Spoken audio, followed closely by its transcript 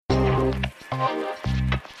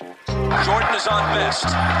Jordan is on Best.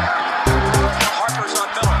 Harper's on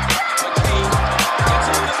Miller. McKee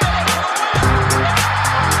gets in the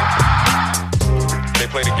middle. They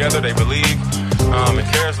play together. They believe. And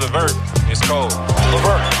Karis LeVert is cold.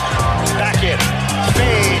 LeVert back in.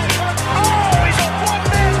 Fade. Oh, he's a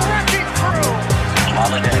one-man wrecking crew.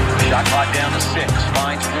 Holiday. Shot clock down to 6.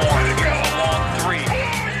 Finds Warren. Long three.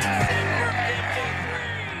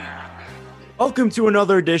 Welcome to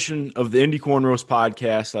another edition of the Indy Cornrows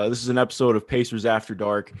podcast. This is an episode of Pacers After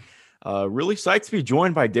Dark. Really psyched to be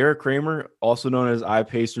joined by Derek Kramer, also known as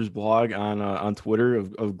iPacers blog on Twitter,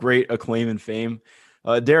 of great acclaim and fame.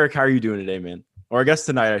 Derek, how are you doing today, man? Or I guess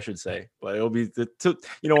tonight, I should say. But it'll be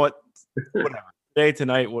you know what? Whatever. Today,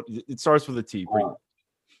 tonight. It starts with a T.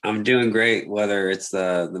 I'm doing great. Whether it's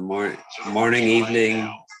the morning, evening,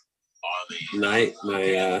 night.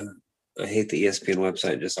 I hate the ESPN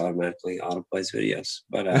website; just automatically auto-plays videos.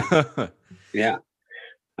 But yeah,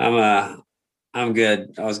 I'm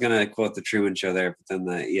good. I was gonna quote the Truman Show there, but then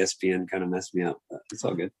the ESPN kind of messed me up. But it's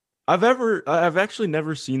all good. I've actually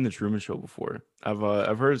never seen the Truman Show before. I've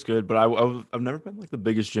heard it's good, but I've never been like the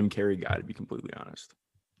biggest Jim Carrey guy, to be completely honest.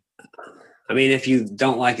 I mean, if you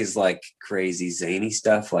don't like his like crazy zany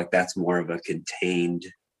stuff, like that's more of a contained,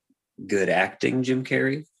 good acting Jim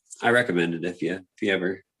Carrey. I recommend it if you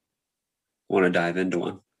ever want to dive into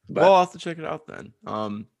one. But Well, I'll have to check it out then.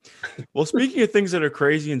 Well, speaking of things that are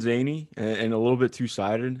crazy and zany and a little bit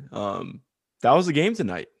two-sided, that was the game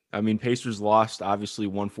tonight. I mean, Pacers lost, obviously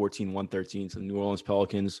 114-113 to the New Orleans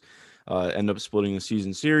Pelicans, end up splitting the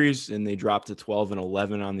season series, and they dropped to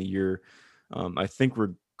 12-11 on the year. I think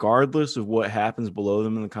regardless of what happens below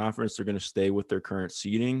them in the conference, they're going to stay with their current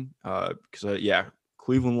seeding because,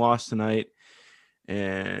 Cleveland lost tonight,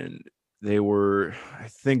 and they were, I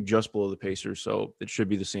think, just below the Pacers, so it should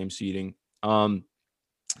be the same seeding. I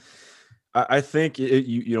think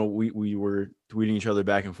we were tweeting each other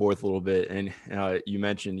back and forth a little bit, and you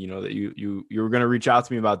mentioned that you were going to reach out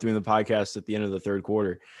to me about doing the podcast at the end of the third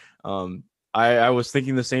quarter. I was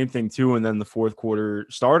thinking the same thing too, and then the fourth quarter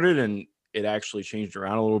started, and it actually changed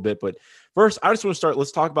around a little bit. But first, I just want to start.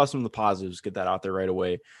 Let's talk about some of the positives. Get that out there right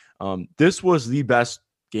away. This was the best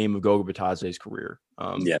game of Goga Batase's career.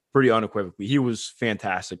 Pretty unequivocally, he was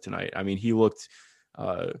fantastic tonight. I mean, he looked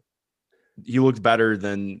better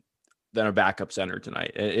than a backup center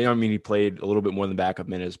tonight. I mean, he played a little bit more than backup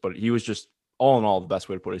minutes, but he was just, all in all, the best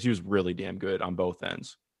way to put it is he was really damn good on both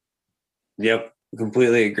ends. Yep,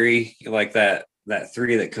 completely agree. Like that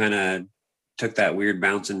three that kind of took that weird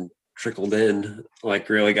bounce and trickled in, like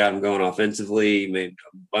really got him going offensively. He made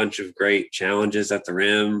a bunch of great challenges at the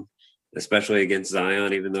rim, especially against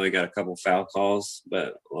Zion, even though he got a couple foul calls.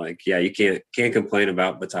 But you can't complain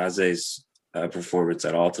about Batase's performance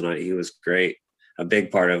at all tonight. He was great. A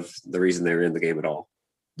big part of the reason they were in the game at all.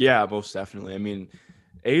 Yeah, most definitely. I mean,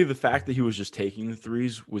 the fact that he was just taking the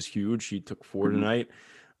threes was huge. He took 4 tonight.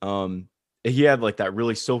 He had like that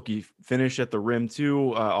really silky finish at the rim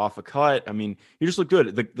too, off a cut. I mean, he just looked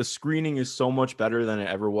good. The screening is so much better than it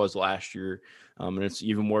ever was last year. And it's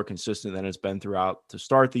even more consistent than it's been throughout to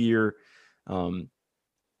start the year.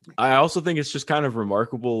 I also think it's just kind of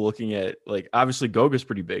remarkable looking at, like, obviously Goga's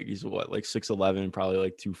pretty big. He's 6'11", probably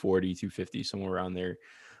like 240, 250, somewhere around there.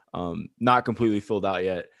 Not completely filled out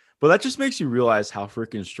yet. But that just makes you realize how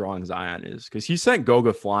freaking strong Zion is, because he sent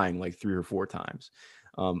Goga flying like 3 or 4 times.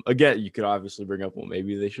 Again, you could obviously bring up, well,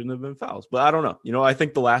 maybe they shouldn't have been fouls, but I don't know. I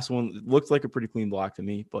think the last one looked like a pretty clean block to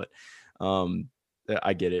me, but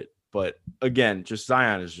I get it. But again, just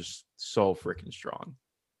Zion is just so freaking strong.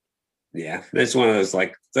 Yeah, it's one of those,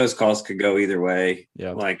 like, those calls could go either way.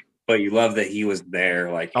 Yeah. But you love that he was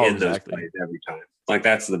there, like, in those plays every time. Like,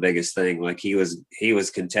 that's the biggest thing. Like, he was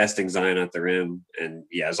contesting Zion at the rim, and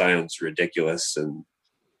yeah, Zion's ridiculous, and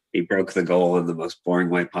he broke the goal in the most boring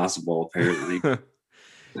way possible, apparently.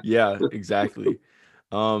 Yeah, exactly.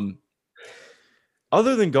 Other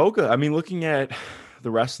than Goga, I mean, looking at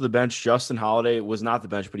the rest of the bench, Justin Holiday was not the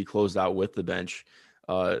bench, but he closed out with the bench.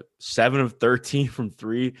 7 of 13 from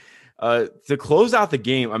 3. To close out the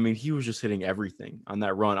game, I mean, he was just hitting everything on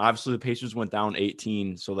that run. Obviously, the Pacers went down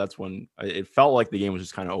 18, so that's when it felt like the game was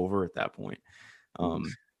just kind of over at that point.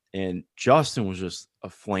 And Justin was just a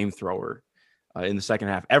flamethrower in the second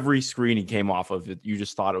half. Every screen he came off of, you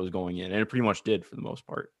just thought it was going in, and it pretty much did for the most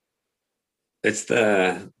part. It's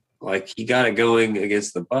he got it going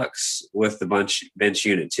against the Bucks with the bench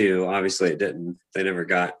unit too. Obviously it didn't. They never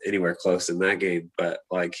got anywhere close in that game. But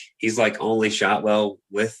he's only shot well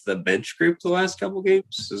with the bench group the last couple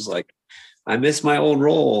games. It's I miss my old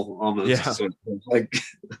role almost. Yeah. So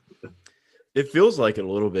it feels like it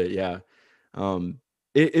a little bit, yeah.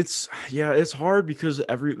 It's hard because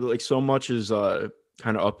so much is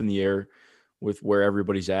kind of up in the air with where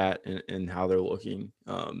everybody's at and how they're looking.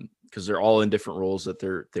 Because they're all in different roles that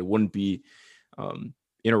they wouldn't be um,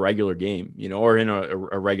 in a regular game, or in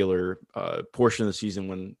a regular portion of the season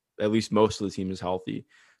when at least most of the team is healthy.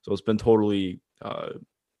 So it's been totally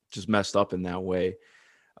just messed up in that way.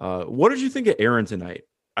 What did you think of Aaron tonight?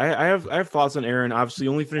 I have thoughts on Aaron. Obviously,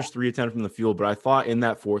 only finished 3 of 10 from the field, but I thought in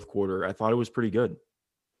that fourth quarter, I thought it was pretty good.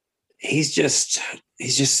 He's just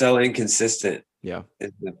so inconsistent. Yeah,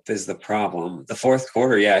 is the problem. The fourth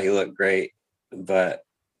quarter, yeah, he looked great, but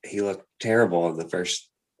he looked terrible in the first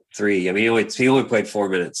 3. I mean, he only played 4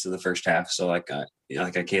 minutes in the first half, so I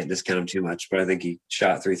can't discount him too much. But I think he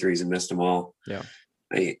shot 3 threes and missed them all. Yeah,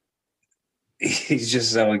 he's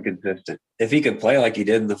just so inconsistent. If he could play like he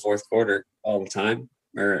did in the fourth quarter all the time,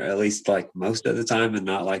 or at least like most of the time, and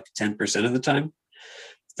not like 10% of the time,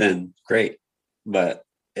 then great. But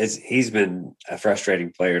he's been a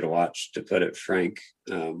frustrating player to watch, to put it frank.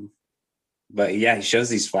 But yeah, he shows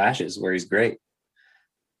these flashes where he's great,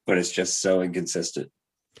 but it's just so inconsistent.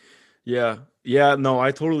 Yeah, no,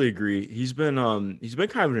 I totally agree. He's been kind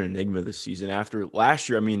of an enigma this season. After last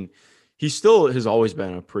year, I mean, he still has always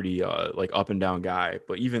been a pretty like up and down guy.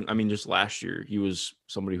 But even, I mean, just last year, he was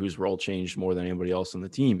somebody whose role changed more than anybody else on the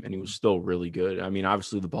team, and he was still really good. I mean,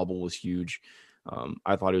 obviously the bubble was huge.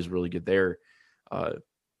 I thought he was really good there.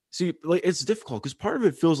 See, like it's difficult because part of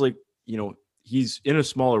it feels like he's in a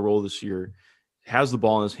smaller role this year, has the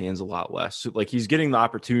ball in his hands a lot less. So, like he's getting the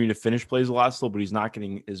opportunity to finish plays a lot still, but he's not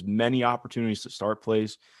getting as many opportunities to start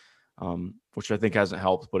plays, which I think hasn't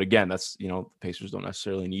helped. But again, that's the Pacers don't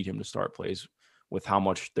necessarily need him to start plays with how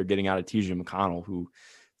much they're getting out of TJ McConnell, who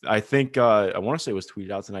I think I want to say was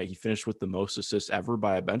tweeted out tonight. He finished with the most assists ever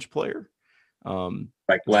by a bench player.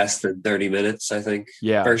 Like less than 30 minutes, I think.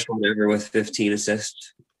 Yeah. First one ever with 15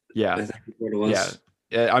 assists. Yeah. I think what it was.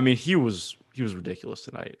 Yeah. I mean, he was ridiculous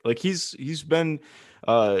tonight. Like he's been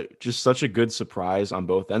just such a good surprise on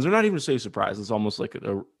both ends. Or not even to say surprise. It's almost like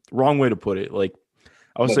a wrong way to put it. Like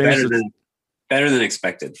I was saying better than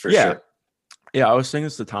expected for sure. Yeah. I was saying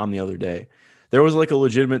this to Tom the other day. There was like a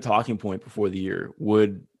legitimate talking point before the year.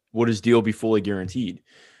 Would his deal be fully guaranteed?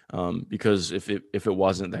 Because if it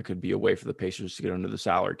wasn't, that could be a way for the Pacers to get under the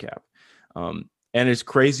salary cap. And it's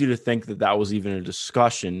crazy to think that was even a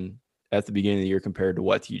discussion at the beginning of the year compared to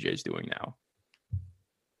what TJ's doing now.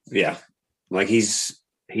 Yeah. Like he's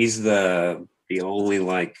the only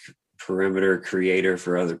like perimeter creator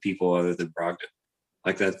for other people other than Brogdon.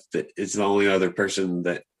 Like it's the only other person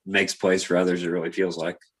that makes plays for others. It really feels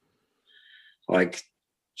like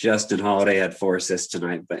Justin Holiday had 4 assists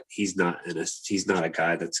tonight, but he's not a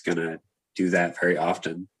guy that's going to do that very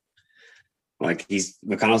often. Like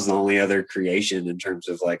McConnell's the only other creation in terms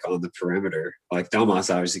of like on the perimeter. Like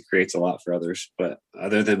Domas obviously creates a lot for others, but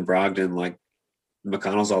other than Brogdon, like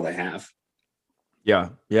McConnell's all they have. Yeah,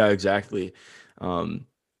 exactly.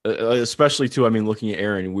 Especially too, I mean, looking at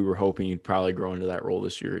Aaron, we were hoping he'd probably grow into that role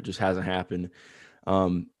this year. It just hasn't happened.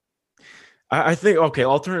 I think, okay,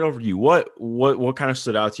 I'll turn it over to you. What kind of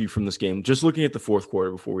stood out to you from this game? Just looking at the fourth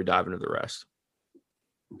quarter before we dive into the rest.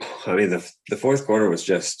 I mean, the fourth quarter was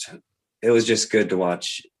just good to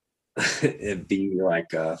watch. It be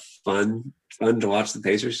like fun to watch the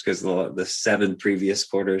Pacers because the 7 previous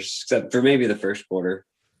quarters, except for maybe the first quarter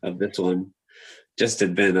of this one, just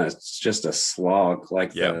had been just a slog.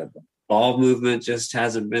 Like the ball movement just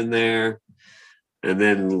hasn't been there. And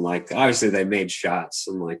then like obviously they made shots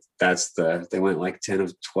and like they went like 10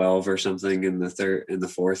 of 12 or something in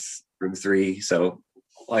the fourth from 3. So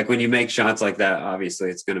like when you make shots like that,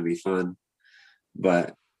 obviously it's going to be fun.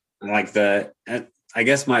 But like I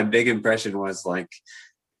guess my big impression was like,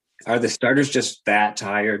 are the starters just that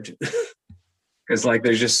tired? Because like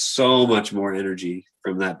there's just so much more energy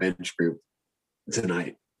from that bench group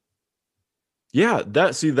tonight. Yeah,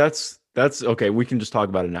 that's okay. We can just talk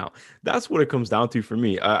about it now. That's what it comes down to for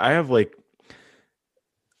me. I have like,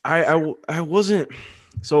 I wasn't,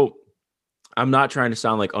 so I'm not trying to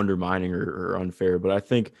sound like undermining or unfair, but I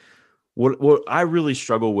think what I really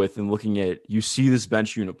struggle with in looking at, you see this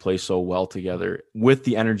bench unit play so well together with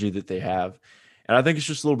the energy that they have. And I think it's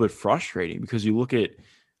just a little bit frustrating because you look at,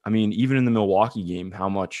 I mean, even in the Milwaukee game, how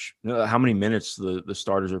many minutes the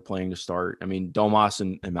starters are playing to start. I mean, Domas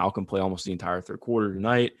and Malcolm play almost the entire third quarter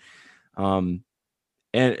tonight. And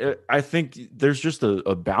I think there's just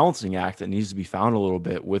a balancing act that needs to be found a little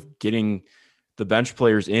bit with getting the bench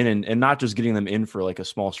players in and not just getting them in for like a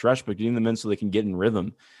small stretch, but getting them in so they can get in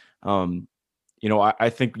rhythm. I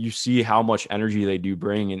think you see how much energy they do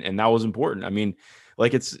bring, and that was important. I mean,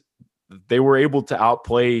 like they were able to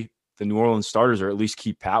outplay the New Orleans starters, or at least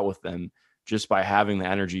keep pat with them just by having the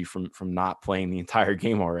energy from not playing the entire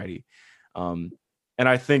game already. And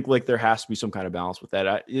I think like there has to be some kind of balance with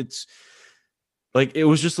that. It's like it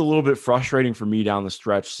was just a little bit frustrating for me down the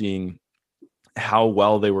stretch seeing how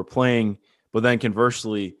well they were playing, but then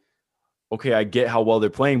conversely, okay, I get how well they're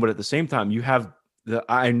playing, but at the same time, you have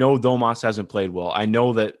I know Domas hasn't played well. I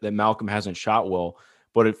know that Malcolm hasn't shot well,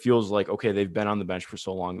 but it feels like, okay, they've been on the bench for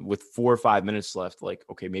so long with 4 or 5 minutes left. Like,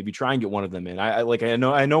 okay, maybe try and get one of them in. I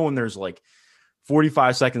know when there's like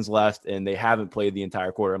 45 seconds left and they haven't played the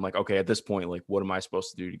entire quarter, I'm like, okay, at this point, like, what am I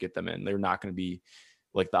supposed to do to get them in? They're not going to be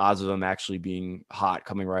like the odds of them actually being hot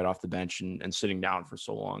coming right off the bench and sitting down for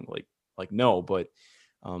so long. Like no, but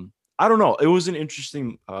I don't know. It was an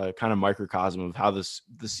interesting kind of microcosm of how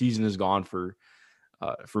the season has gone for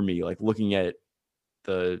me, like looking at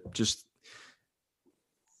the just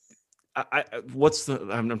I'm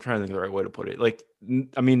trying to think of the right way to put it. Like,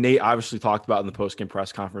 I mean, Nate obviously talked about in the post-game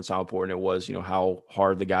press conference how important it was, how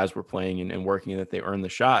hard the guys were playing and working, and that they earned the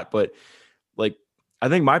shot. But like, I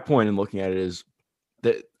think my point in looking at it is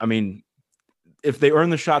that, I mean, if they earn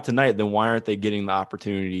the shot tonight, then why aren't they getting the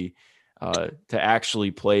opportunity to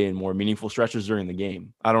actually play in more meaningful stretches during the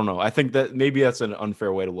game? I don't know. I think that maybe that's an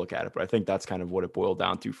unfair way to look at it, but I think that's kind of what it boiled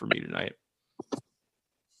down to for me tonight.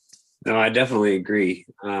 No, I definitely agree.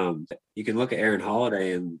 You can look at Aaron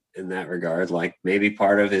Holiday in that regard. Like maybe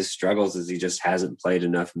part of his struggles is he just hasn't played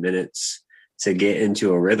enough minutes to get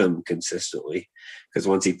into a rhythm consistently. Because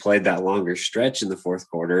once he played that longer stretch in the fourth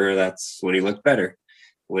quarter, that's when he looked better.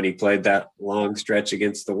 When he played that long stretch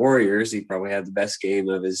against the Warriors, he probably had the best game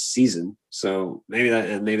of his season. So maybe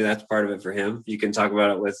that's part of it for him. You can talk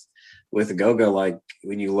about it with Goga. Like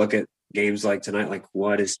when you look at games like tonight, like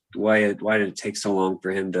why did it take so long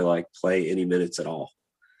for him to like play any minutes at all?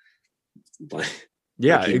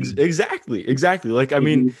 Yeah, exactly. Like, I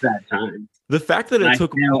mean, that time. The fact that it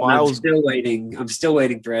took Miles. I'm still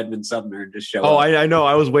waiting for Edmund Sumner to show up. Oh, I know.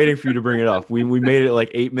 I was waiting for you to bring it up. We made it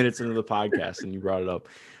like 8 minutes into the podcast and you brought it up.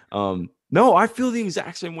 No, I feel the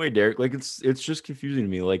exact same way, Derek. Like it's just confusing to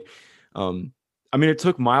me. Like, I mean, it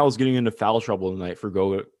took Miles getting into foul trouble tonight for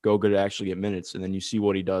Goga to actually get minutes, and then you see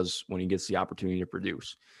what he does when he gets the opportunity to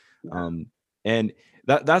produce. And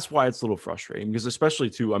that's why it's a little frustrating because especially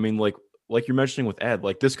too, I mean, like you're mentioning with Ed,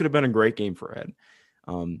 like this could have been a great game for Ed.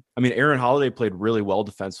 I mean, Aaron Holiday played really well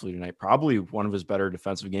defensively tonight, probably one of his better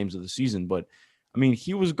defensive games of the season. But I mean,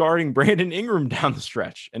 he was guarding Brandon Ingram down the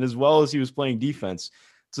stretch, and as well as he was playing defense,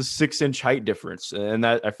 it's a 6-inch height difference, and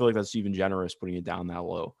that I feel like that's even generous putting it down that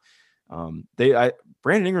low.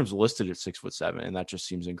 Brandon Ingram's listed at 6'7", and that just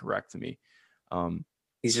seems incorrect to me.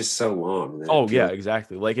 He's just so long. Oh yeah,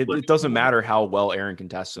 exactly. Like it doesn't matter how well Aaron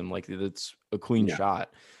contests him. Like it's a clean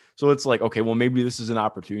shot. So it's like, okay, well, maybe this is an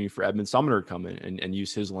opportunity for Edmund Sumner to come in and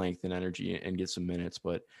use his length and energy and get some minutes.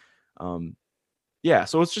 But yeah,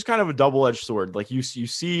 so it's just kind of a double-edged sword. Like you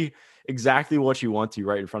see exactly what you want to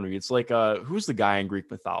right in front of you. It's like, who's the guy in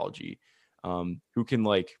Greek mythology who can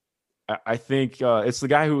like, I think it's the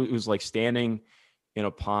guy who's like standing in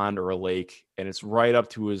a pond or a lake and it's right up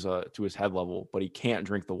to his head level, but he can't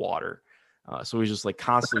drink the water. So he's just like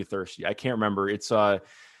constantly thirsty. I can't remember. It's I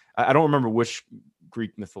don't remember which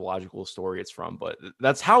Greek mythological story it's from, but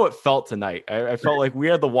that's how it felt tonight. I felt like we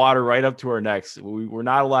had the water right up to our necks. We were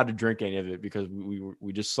not allowed to drink any of it because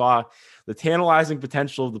we just saw the tantalizing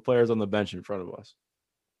potential of the players on the bench in front of us.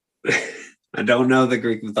 I don't know the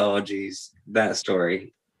Greek mythologies, that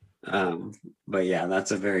story. But yeah,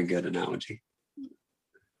 that's a very good analogy.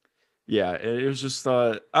 Yeah, it was just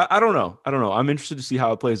I don't know. I'm interested to see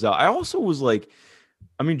how it plays out. I also was like,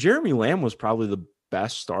 I mean, Jeremy Lamb was probably the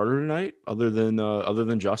best starter tonight, other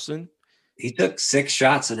than Justin. He took 6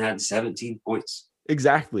 shots and had 17 points.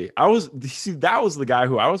 Exactly. That was the guy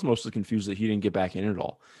who I was mostly confused that he didn't get back in at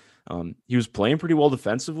all. He was playing pretty well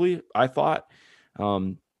defensively, I thought.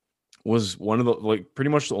 Was one of the like pretty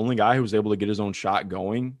much the only guy who was able to get his own shot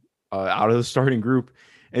going out of the starting group,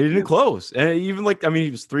 and he didn't close. And even like, I mean,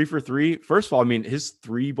 he was 3 for 3. First of all, I mean, his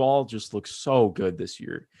 3 ball just looks so good this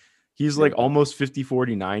year. He's like almost 50,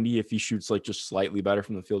 40, 90 if he shoots like just slightly better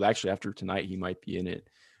from the field. Actually, after tonight, he might be in it.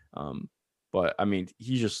 But I mean,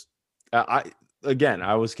 he just I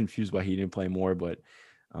was confused why he didn't play more, but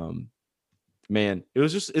man,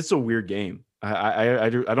 it's a weird game. I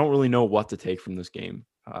don't really know what to take from this game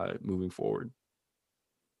moving forward.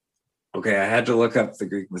 Okay, I had to look up the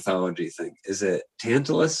Greek mythology thing. Is it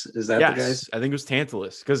Tantalus? Is that the guy's? I think it was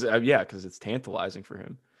Tantalus because it's tantalizing for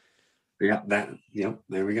him. Yeah,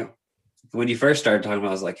 there we go. When you first started talking about,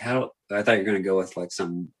 I was like, I thought you were going to go with like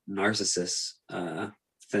some narcissist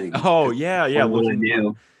thing. Oh yeah. What I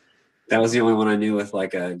knew. That was the only one I knew with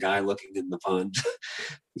like a guy looking in the pond.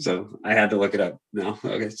 So I had to look it up. No,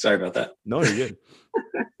 okay, sorry about that. No, you're good.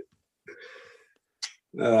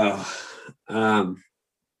 Oh,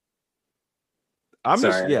 I'm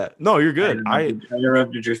sorry. just No, you're good. I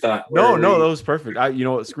interrupted your thought. No, that was perfect. You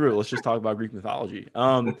know what? Screw it. Let's just talk about Greek mythology.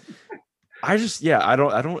 I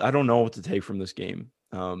don't know what to take from this game.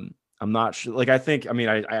 I'm not sure. Like, I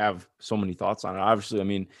have so many thoughts on it. Obviously, I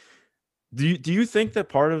mean, do you think that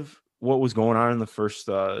part of what was going on in the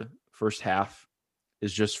first half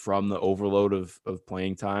is just from the overload of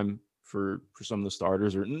playing time for some of the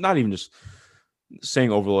starters, or not even just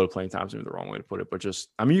saying overload of playing time is maybe the wrong way to put it, but just,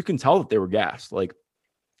 I mean, you can tell that they were gassed. Like,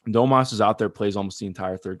 Domas is out there, plays almost the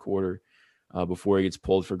entire third quarter before he gets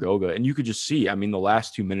pulled for Goga. And you could just see, I mean, the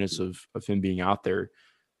last 2 minutes of him being out there,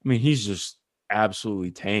 I mean, he's just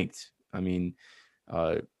absolutely tanked. I mean,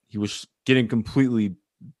 he was getting completely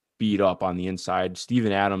beat up on the inside.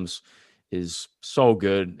 Steven Adams is so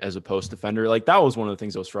good as a post defender. Like, that was one of the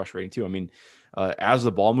things that was frustrating too. I mean, as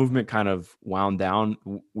the ball movement kind of wound down,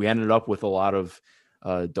 we ended up with a lot of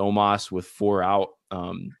Domas with 4 out,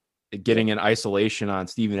 getting in isolation on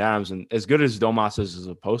Steven Adams. And as good as Domas is as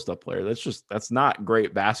a post-up player, that's not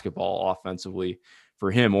great basketball offensively for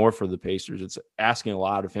him or for the Pacers. It's asking a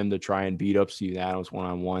lot of him to try and beat up Steven Adams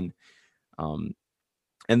one-on-one.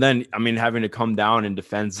 And then, I mean, having to come down and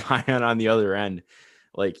defend Zion on the other end,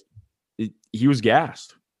 like, he was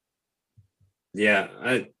gassed. Yeah,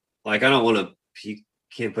 I don't want to. He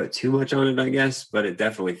can't put too much on it, I guess, but it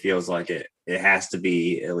definitely feels like it has to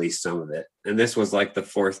be at least some of it. And this was like the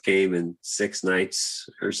 4th game in 6 nights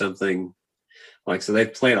or something. Like, so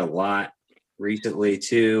they've played a lot recently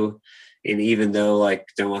too. And even though like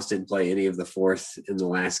Domas didn't play any of the 4th in the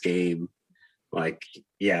last game, like,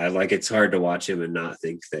 yeah, like it's hard to watch him and not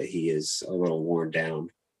think that he is a little worn down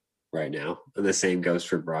right now. And the same goes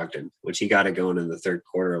for Brogdon, which he got it going in the third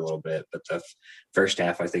quarter a little bit, but the first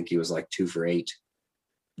half, I think he was like 2 for 8.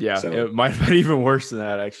 Yeah, so it might have been even worse than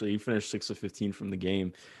that, actually. He finished 6 of 15 from the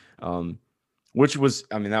game, which was,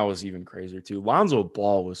 I mean, that was even crazier too. Lonzo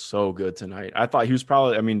Ball was so good tonight. I thought he was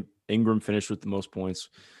probably, I mean, Ingram finished with the most points,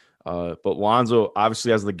 but Lonzo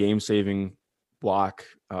obviously has the game-saving block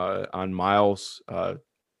on Miles,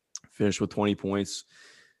 finished with 20 points.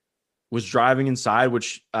 Was driving inside,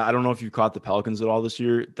 which I don't know if you've caught the Pelicans at all this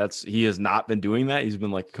year. He has not been doing that. He's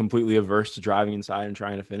been like completely averse to driving inside and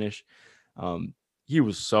trying to finish. He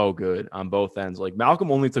was so good on both ends. Like,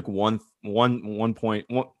 Malcolm only took one point.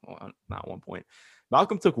 Not 1 point.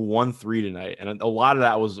 Malcolm took 1 3 tonight, and a lot of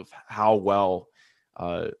that was of how well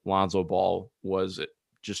Lonzo Ball was at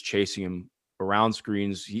just chasing him around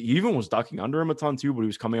screens. He even was ducking under him a ton too, but he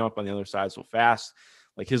was coming up on the other side so fast.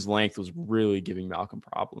 Like, his length was really giving Malcolm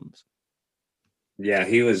problems. Yeah,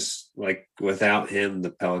 he was like, without him,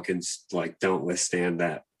 the Pelicans like don't withstand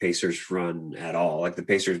that Pacers run at all. Like, the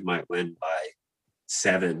Pacers might win by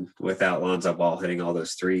 7 without Lonzo Ball hitting all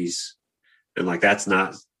those threes. And like, that's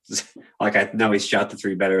not like, I know he's shot the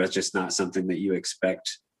 3 better. That's just not something that you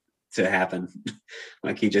expect to happen.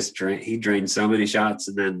 Like, he drained so many shots.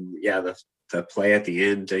 And then, yeah, the play at the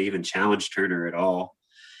end to even challenge Turner at all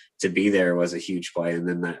to be there was a huge play. And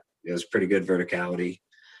then it was pretty good verticality.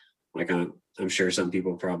 Like, I'm sure some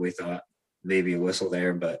people probably thought maybe a whistle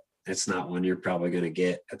there, but it's not one you're probably going to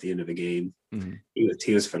get at the end of a game. Mm-hmm.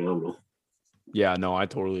 He was phenomenal. Yeah, no, I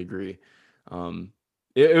totally agree.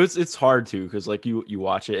 It's hard too, because like you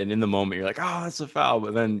watch it and in the moment you're like, oh, that's a foul,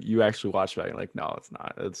 but then you actually watch it and you're like, no, it's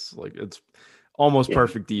not. It's like, it's almost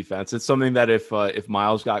perfect defense. It's something that if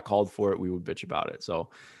Miles got called for it, we would bitch about it. So,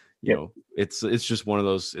 you know, it's just one of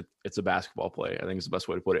those. It's a basketball play, I think is the best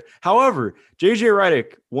way to put it. However, JJ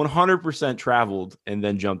Redick 100% traveled and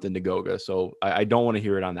then jumped into Goga, so I don't want to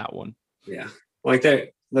hear it on that one. Yeah, like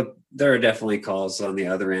there are definitely calls on the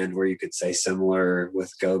other end where you could say similar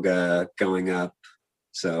with Goga going up.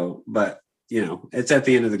 So, but you know, it's at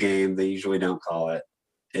the end of the game. They usually don't call it.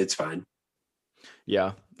 It's fine.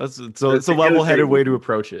 Yeah, it's a level-headed way to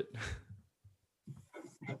approach it.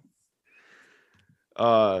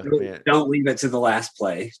 Don't leave it to the last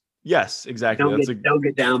play. Yes, exactly. Don't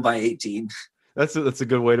get down by 18. That's a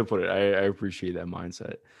good way to put it. I appreciate that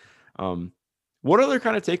mindset. What other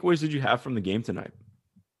kind of takeaways did you have from the game tonight?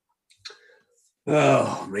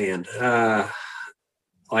 Oh man,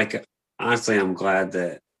 like honestly, I'm glad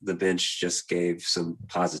that the bench just gave some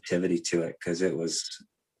positivity to it, because it was,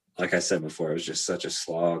 like I said before, it was just such a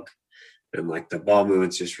slog, and like the ball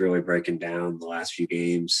movements just really breaking down the last few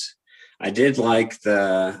games. I did like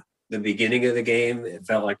the beginning of the game. It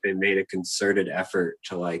felt like they made a concerted effort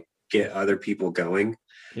to like get other people going.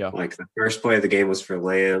 Yeah. Like the first play of the game was for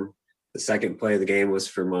Lamb. The second play of the game was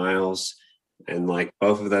for Miles. And like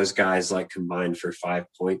both of those guys like combined for 5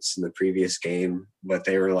 points in the previous game, but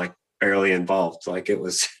they were like barely involved. Like it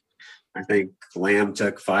was, I think Lamb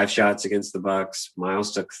took 5 shots against the Bucks.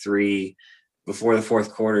 Miles took 3. Before the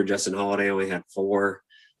fourth quarter, Justin Holiday only had 4.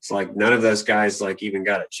 It's like none of those guys like even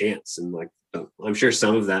got a chance. And like I'm sure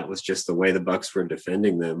some of that was just the way the Bucks were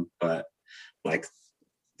defending them, but like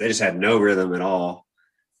they just had no rhythm at all.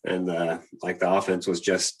 And like the offense was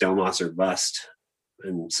just Domas or bust,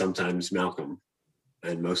 and sometimes Malcolm,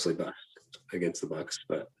 and mostly bust against the Bucks.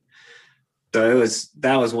 But so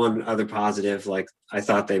that was one other positive. Like I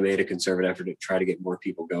thought they made a concerted effort to try to get more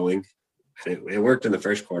people going, and it worked in the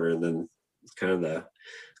first quarter, and then kind of the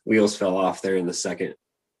wheels fell off there in the second,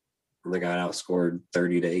 and they got outscored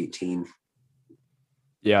 30-18.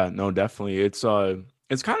 Yeah, no, definitely. It's kind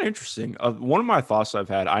of interesting. One of my thoughts I've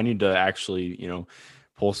had, I need to actually,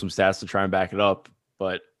 pull some stats to try and back it up,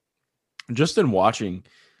 but just in watching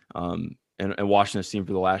and watching this team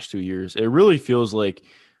for the last 2 years, it really feels like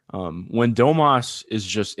when Domas is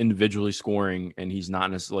just individually scoring and he's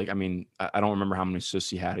not necessarily I don't remember how many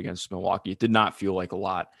assists he had against Milwaukee. It did not feel like a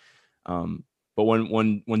lot. But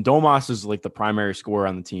when Domas is like the primary scorer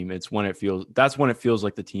on the team, that's when it feels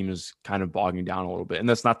like the team is kind of bogging down a little bit. And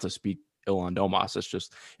that's not to speak ill on Domas. It's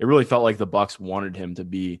just, it really felt like the Bucks wanted him to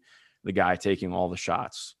be the guy taking all the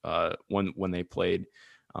shots when they played.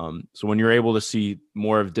 So when you're able to see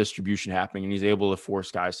more of distribution happening and he's able to force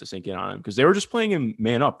guys to sink in on him, because they were just playing him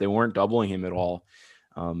man up. They weren't doubling him at all.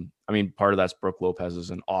 Part of that's Brook Lopez is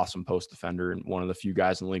an awesome post defender and one of the few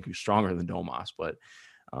guys in the league who's stronger than Domas. But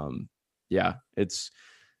yeah, it's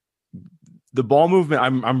the ball movement.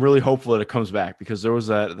 I'm really hopeful that it comes back, because there was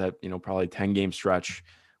that probably 10-game stretch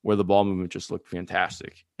where the ball movement just looked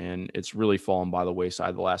fantastic, and it's really fallen by the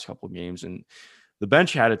wayside the last couple of games. And the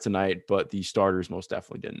bench had it tonight, but the starters most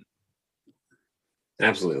definitely didn't.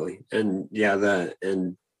 Absolutely. And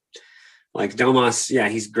and like Domas, yeah,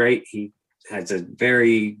 he's great. He has a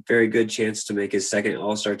very, very good chance to make his second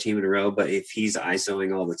All-Star team in a row. But if he's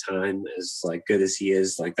ISOing all the time, as like good as he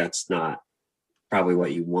is, like that's not probably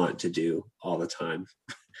what you want to do all the time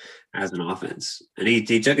as an offense. And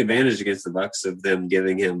he took advantage against the Bucks of them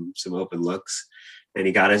giving him some open looks, and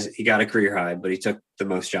he got a career high, but he took the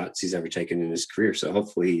most shots he's ever taken in his career. So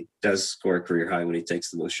hopefully he does score a career high when he takes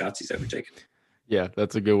the most shots he's ever taken. Yeah,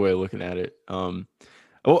 that's a good way of looking at it.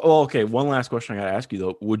 Okay. One last question I got to ask you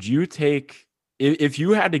though. Would you take, if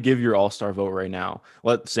you had to give your all-star vote right now,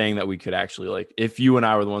 saying that we could actually, like, if you and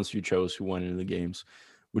I were the ones who chose who went into the games,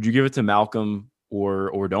 would you give it to Malcolm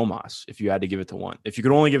or Domas if you had to give it to one? If you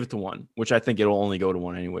could only give it to one, which I think it'll only go to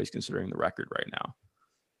one anyways, considering the record right now.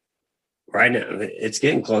 Right now, it's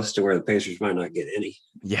getting close to where the Pacers might not get any.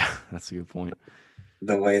 Yeah, that's a good point.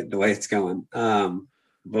 The way it's going.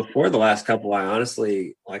 Before the last couple, I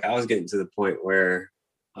honestly, I was getting to the point where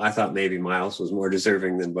I thought maybe Miles was more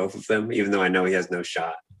deserving than both of them, even though I know he has no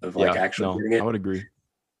shot of actually getting it. I would agree.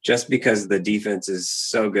 Just because the defense is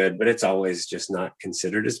so good, but it's always just not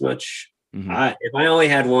considered as much. Mm-hmm. If I only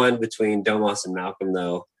had one between Domas and Malcolm,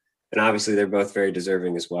 though, and obviously they're both very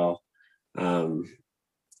deserving as well,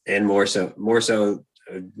 and more so,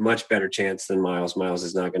 a much better chance than Miles. Miles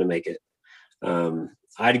is not going to make it.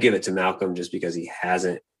 I'd give it to Malcolm just because he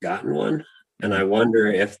hasn't gotten one, and I wonder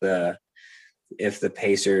if the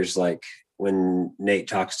Pacers, like when Nate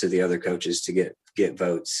talks to the other coaches to get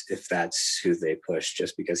votes, if that's who they push,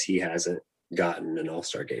 just because he hasn't gotten an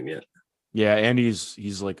All-Star game yet. Yeah, and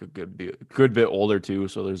he's like a good bit older too,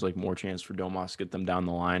 so there's like more chance for Domas to get them down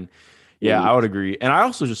the line. Yeah, I would agree. And I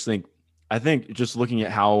also just think just looking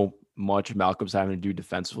at how much Malcolm's having to do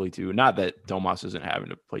defensively too, not that Domas isn't having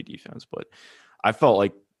to play defense, but I felt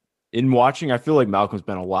like in watching, I feel like Malcolm's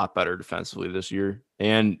been a lot better defensively this year.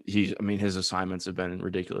 And his assignments have been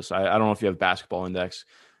ridiculous. I don't know if you have Basketball Index.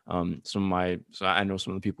 I know some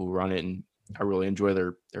of the people who run it, and I really enjoy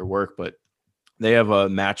their work, but they have a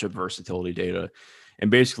matchup versatility data, and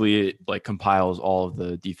basically it like compiles all of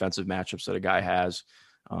the defensive matchups that a guy has,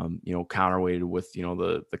 counterweighted with,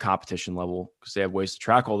 the competition level, because they have ways to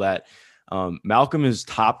track all that. Malcolm is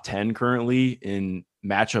top 10 currently in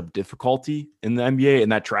matchup difficulty in the NBA,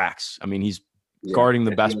 and that tracks. He's guarding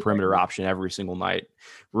the best perimeter option every single night,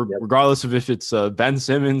 regardless of if it's Ben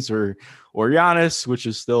Simmons or Giannis, which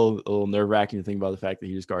is still a little nerve-wracking to think about the fact that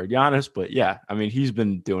he just guarded Giannis. But yeah, he's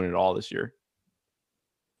been doing it all this year.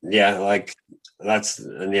 Yeah, that's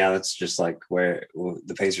just like where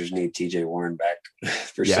the Pacers need TJ Warren back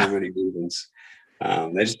for so many reasons.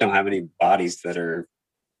 They just don't have any bodies that are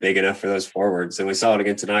big enough for those forwards. And we saw it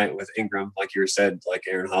again tonight with Ingram, like you said, like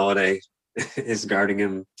Aaron Holiday is guarding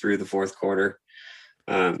him through the fourth quarter.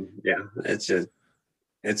 Yeah, it's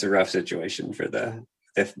a rough situation for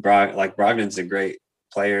Brogdon's a great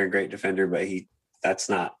player, great defender, but that's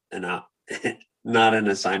not not an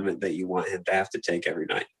assignment that you want him to have to take every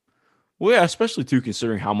night. Well, yeah, especially too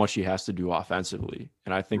considering how much he has to do offensively,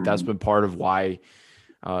 and I think that's been part of why.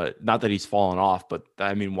 Not that he's fallen off, but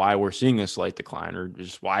I mean, why we're seeing a slight decline, or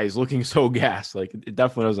just why he's looking so gassed. Like, it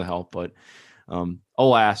definitely doesn't help. But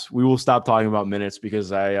alas, we will stop talking about minutes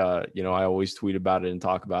because I always tweet about it and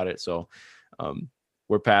talk about it. So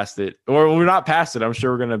we're past it, or we're not past it. I'm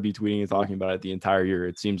sure we're going to be tweeting and talking about it the entire year.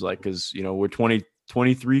 It seems like, because, we're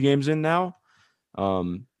 23 games in now.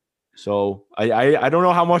 So I don't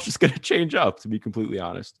know how much it's going to change up, to be completely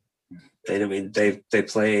honest. They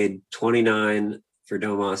played 29 for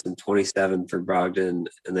Domas and 27 for Brogdon,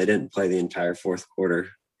 and they didn't play the entire fourth quarter.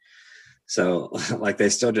 So like they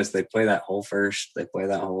play that whole first, they play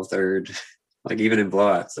that whole third. Like even in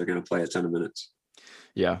blowouts, they're going to play a ton of minutes.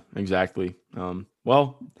 Yeah, exactly.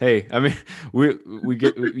 Well, hey, I mean, we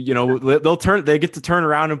get, they get to turn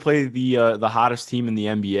around and play the hottest team in the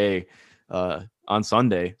NBA on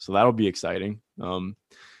Sunday. So that'll be exciting.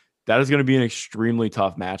 That is going to be an extremely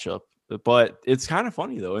tough matchup, but it's kind of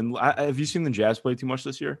funny though. And have you seen the Jazz play too much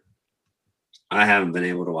this year? I haven't been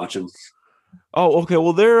able to watch them. Oh, okay.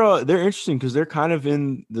 Well, they're interesting because they're kind of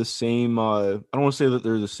in the same. I don't want to say that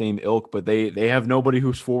they're the same ilk, but they have nobody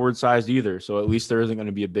who's forward sized either. So at least there isn't going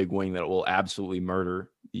to be a big wing that will absolutely murder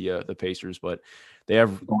the Pacers. But they have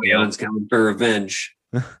Bojan's coming for revenge.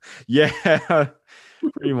 Yeah,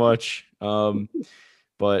 pretty much.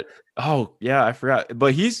 But I forgot.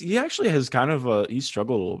 But he actually has kind of he's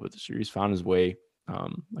struggled a little bit this year. He's found his way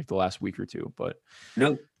like the last week or two. But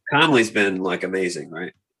no, Conley's been like amazing,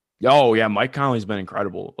 right? Oh yeah, Mike Conley's been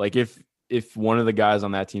incredible. Like if one of the guys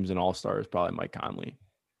on that team's an all-star, it's probably Mike Conley.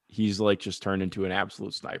 He's like just turned into an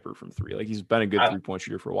absolute sniper from three. Like he's been a good 3-point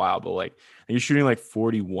shooter for a while, but like he's shooting like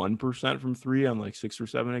 41% from three on like 6 or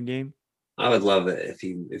 7 a game. I would love it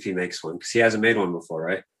if he makes one, because he hasn't made one before,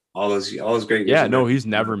 right? All those great years. Yeah, no, he's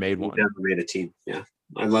never made one. Never made a team. Yeah,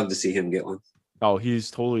 I'd love to see him get one. Oh,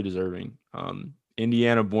 he's totally deserving.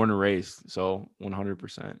 Indiana born and raised, so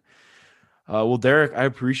 100%. Well, Derek, I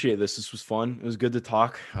appreciate this. This was fun. It was good to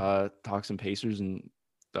talk some Pacers and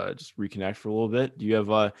just reconnect for a little bit. Do you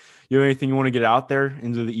have anything you want to get out there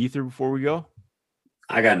into the ether before we go?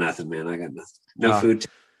 I got nothing, man. I got nothing. No food.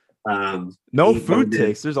 No food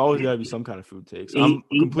takes. There's always got to be some kind of food takes.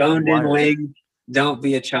 Eat boned in wing. Don't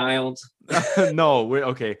be a child. No, we're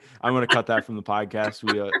okay. I'm going to cut that from the podcast.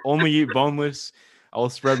 We only eat boneless. I'll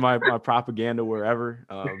spread my propaganda wherever.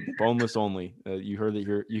 Boneless only. You heard it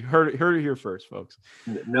here. You heard it here first, folks.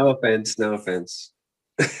 No offense.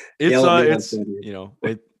 It's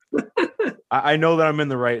I know that I'm in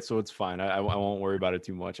the right, so it's fine. I won't worry about it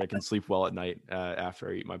too much. I can sleep well at night after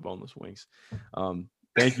I eat my boneless wings.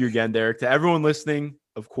 Thank you again, Derek. To everyone listening,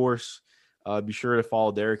 of course, be sure to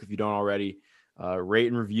follow Derek if you don't already. Rate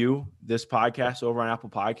and review this podcast over on Apple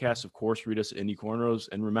Podcasts. Of course, read us at Indy Cornrows,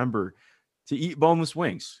 and remember to eat boneless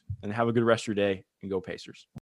wings, and have a good rest of your day, and go Pacers.